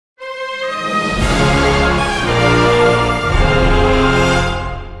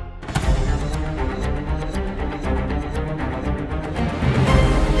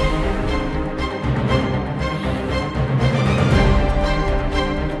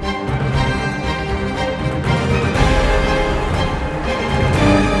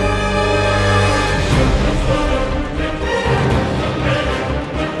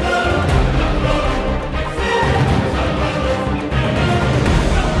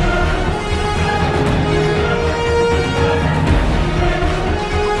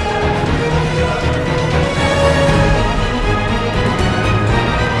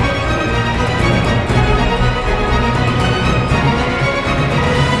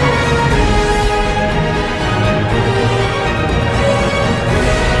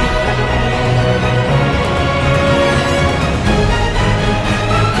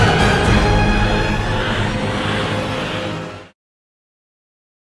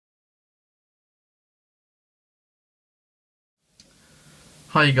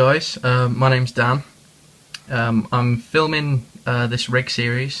Hi guys, my name's Dan. I'm filming this rig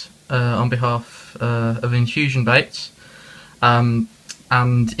series on behalf of Infusion baits, and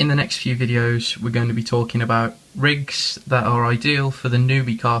in the next few videos we're going to be talking about rigs that are ideal for the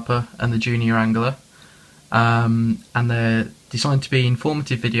newbie carper and the junior angler, and they're designed to be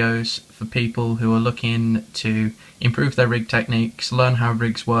informative videos for people who are looking to improve their rig techniques, learn how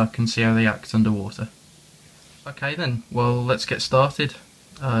rigs work and see how they act underwater. Okay then, well let's get started.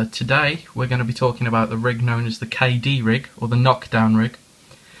 Today we're going to be talking about the rig known as the KD rig, or the knockdown rig.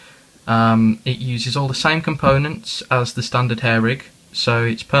 It uses all the same components as the standard hair rig, so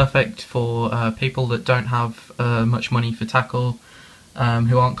it's perfect for people that don't have much money for tackle,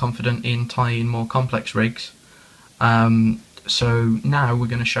 who aren't confident in tying more complex rigs. So now we're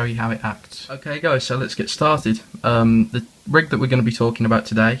going to show you how it acts. Okay guys, so let's get started. The rig that we're going to be talking about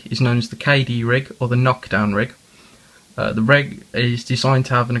today is known as the KD rig, or the knockdown rig. The rig is designed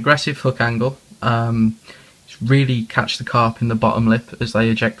to have an aggressive hook angle, to really catch the carp in the bottom lip as they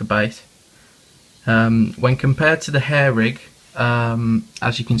eject the bait. When compared to the hair rig,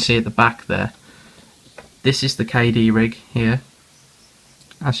 as you can see at the back there, this is the KD rig here.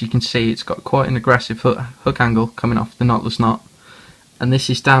 As you can see, it's got quite an aggressive hook angle coming off the knotless knot, and this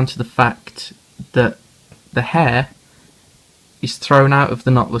is down to the fact that the hair is thrown out of the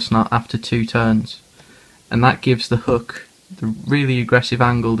knotless knot after 2 turns. And that gives the hook the really aggressive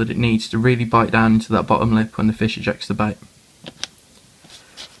angle that it needs to really bite down into that bottom lip when the fish ejects the bait.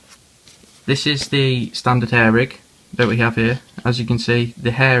 This is the standard hair rig that we have here. As you can see,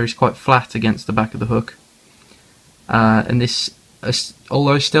 the hair is quite flat against the back of the hook. And this,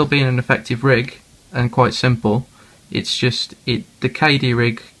 although still being an effective rig and quite simple, it's just the KD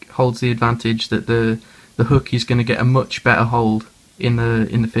rig holds the advantage that the hook is going to get a much better hold in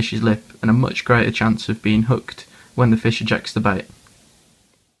the fish's lip and a much greater chance of being hooked when the fish ejects the bait.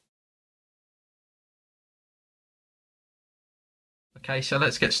 Okay, so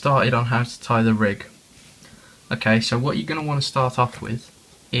let's get started on how to tie the rig. Okay, so what you're going to want to start off with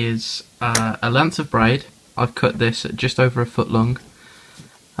is a length of braid. I've cut this at just over 1 foot long.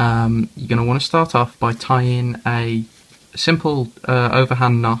 You're going to want to start off by tying a simple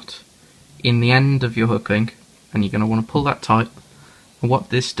overhand knot in the end of your hook link, and you're going to want to pull that tight. And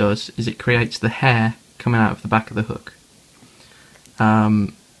what this does is it creates the hair coming out of the back of the hook.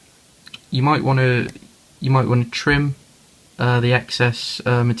 You might want to trim the excess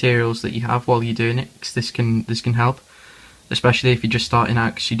materials that you have while you're doing it, because this can help, especially if you're just starting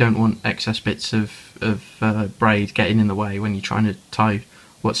out, because you don't want excess bits of braid getting in the way when you're trying to tie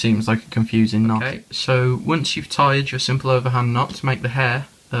what seems like a confusing knot. Okay, so once you've tied your simple overhand knot to make the hair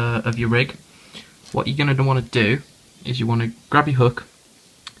of your rig, what you're going to want to do is you want to grab your hook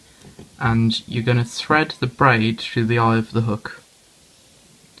and you're going to thread the braid through the eye of the hook.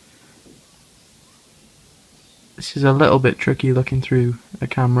 This is a little bit tricky looking through a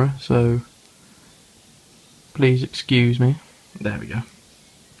camera, so please excuse me. There we go.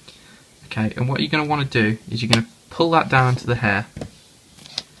 Okay, and what you're going to want to do is you're going to pull that down to the hair,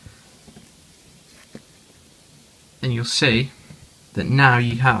 and you'll see that now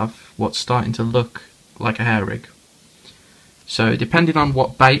you have what's starting to look like a hair rig. So depending on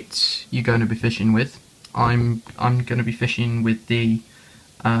what baits you're going to be fishing with, I'm going to be fishing with the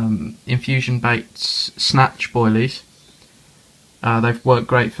Infusion baits snatch boilies. They've worked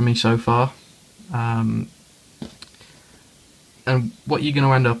great for me so far. And what you're going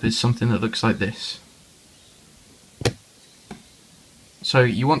to end up is something that looks like this. So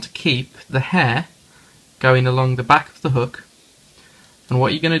you want to keep the hair going along the back of the hook, and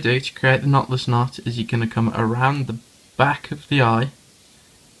what you're going to do to create the knotless knot is you're going to come around the back of the eye,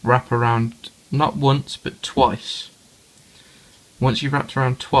 wrap around not once but twice. Once you've wrapped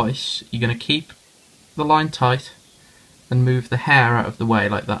around twice, you're going to keep the line tight and move the hair out of the way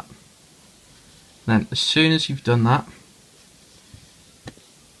like that. Then as soon as you've done that,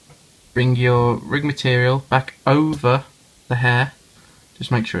 bring your rig material back over the hair,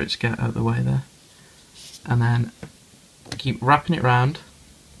 just make sure it's get out of the way there, and then keep wrapping it round.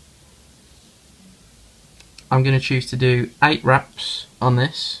 I'm going to choose to do 8 wraps on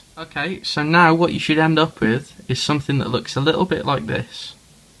this. Okay, so now what you should end up with is something that looks a little bit like this.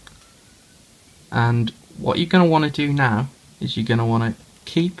 And what you're going to want to do now is you're going to want to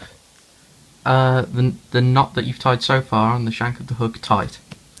keep the knot that you've tied so far on the shank of the hook tight.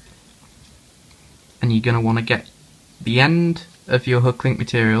 And you're going to want to get the end of your hook link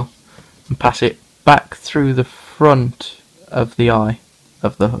material and pass it back through the front of the eye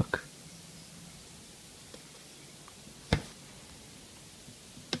of the hook.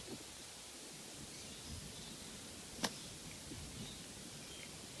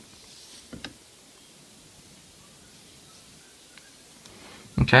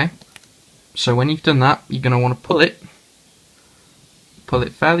 Okay, so when you've done that, you're going to want to pull it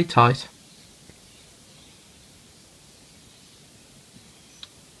fairly tight.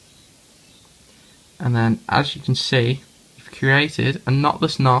 And then, as you can see, you've created a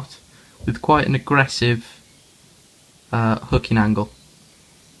knotless knot with quite an aggressive hooking angle.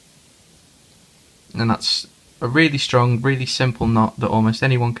 And that's a really strong, really simple knot that almost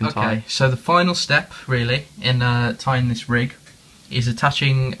anyone can tie. Okay, so the final step, really, in tying this rig is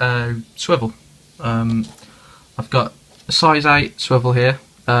attaching a swivel. I've got a size 8 swivel here.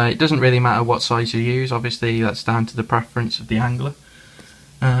 It doesn't really matter what size you use, obviously that's down to the preference of the angler.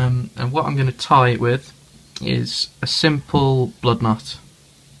 And what I'm going to tie it with is a simple blood knot.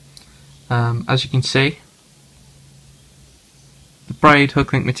 As you can see, the braid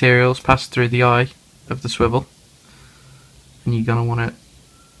hook link materials pass through the eye of the swivel, and you're going to want to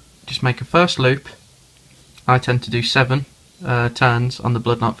just make a first loop. I tend to do 7 turns on the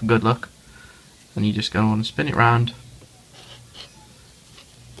blood knot for good luck, and you're just going to want to spin it round.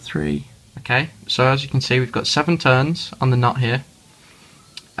 3. Okay, so as you can see, we've got 7 turns on the knot here.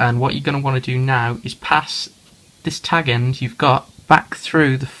 And what you're going to want to do now is pass this tag end you've got back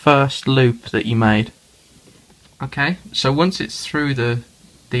through the first loop that you made. Okay, so once it's through the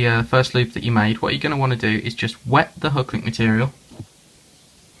first loop that you made, what you're going to want to do is just wet the hook link material.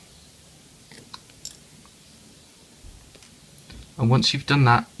 And once you've done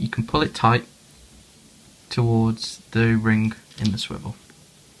that, you can pull it tight towards the ring in the swivel.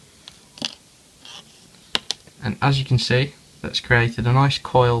 And as you can see, that's created a nice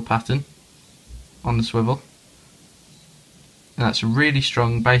coil pattern on the swivel. And that's a really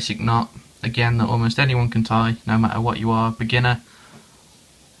strong basic knot, again, that almost anyone can tie, no matter what you are, beginner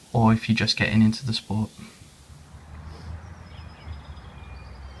or if you're just getting into the sport.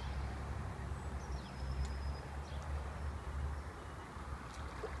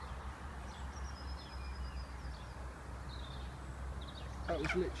 That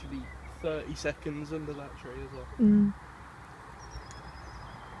was literally 30 seconds under that tree as well.